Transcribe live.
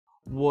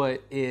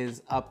What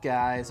is up,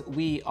 guys?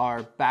 We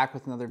are back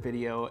with another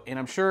video, and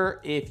I'm sure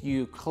if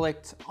you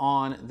clicked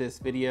on this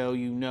video,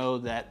 you know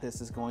that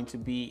this is going to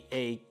be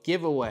a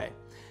giveaway.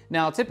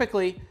 Now,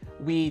 typically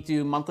we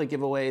do monthly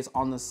giveaways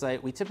on the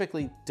site. We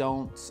typically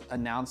don't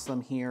announce them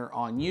here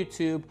on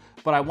YouTube,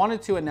 but I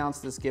wanted to announce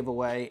this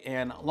giveaway.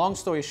 And long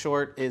story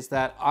short is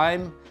that I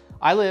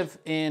live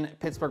in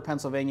Pittsburgh,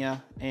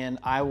 Pennsylvania, and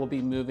I will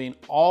be moving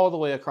all the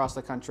way across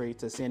the country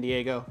to San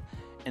Diego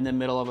in the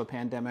middle of a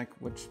pandemic,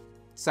 which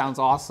sounds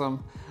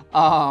awesome.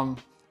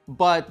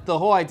 But the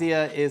whole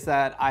idea is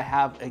that I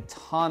have a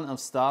ton of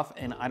stuff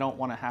and I don't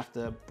want to have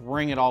to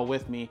bring it all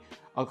with me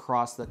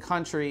across the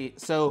country.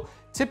 So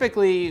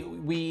typically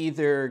we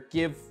either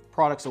give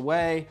products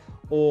away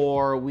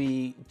or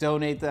we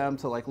donate them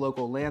to like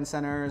local land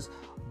centers.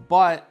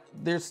 But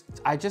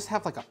I just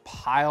have like a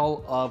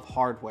pile of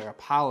hardware, a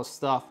pile of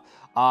stuff,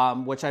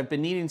 which I've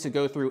been needing to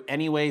go through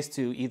anyways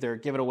to either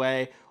give it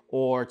away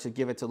or to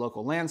give it to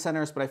local land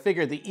centers. But I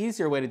figured the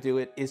easier way to do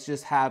it is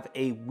just have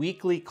a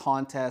weekly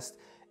contest.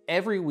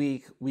 Every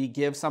week we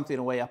give something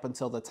away up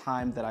until the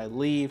time that I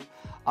leave,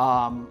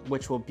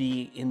 which will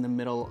be in the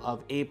middle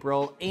of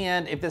April.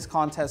 And if this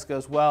contest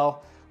goes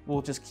well,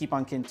 we'll just keep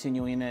on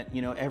continuing it.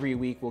 You know, every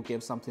week we'll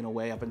give something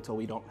away up until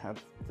we don't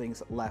have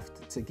things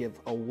left to give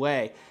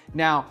away.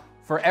 Now,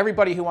 for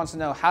everybody who wants to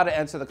know how to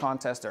enter the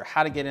contest or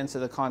how to get into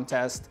the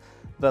contest,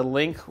 the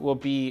link will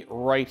be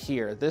right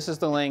here. This is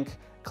the link.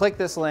 Click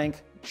this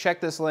link, check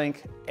this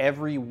link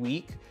every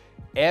week.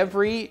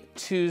 Every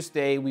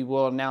Tuesday, we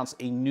will announce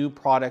a new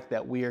product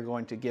that we are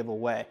going to give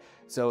away.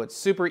 So it's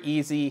super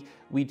easy.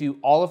 We do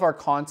all of our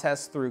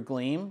contests through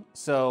Gleam.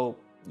 So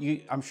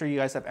I'm sure you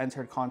guys have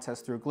entered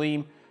contests through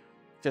Gleam.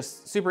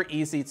 Just super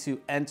easy to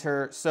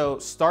enter. So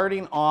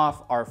starting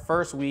off our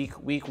first week,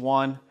 week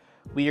one,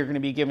 we are going to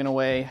be giving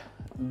away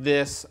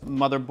this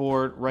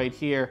motherboard right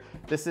here.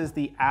 This is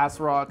the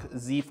ASRock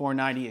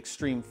Z490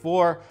 Extreme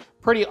 4.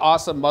 Pretty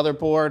awesome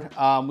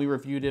motherboard. We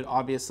reviewed it,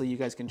 obviously, you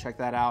guys can check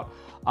that out.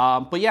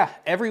 But yeah,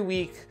 every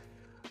week,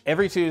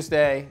 every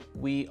Tuesday,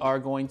 we are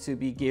going to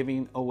be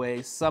giving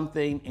away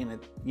something in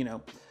it, you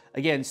know,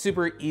 again,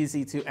 super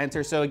easy to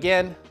enter. So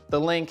again, the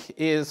link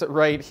is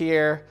right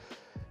here.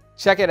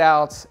 Check it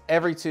out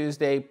every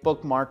Tuesday,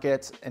 bookmark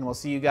it, and we'll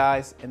see you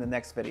guys in the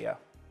next video.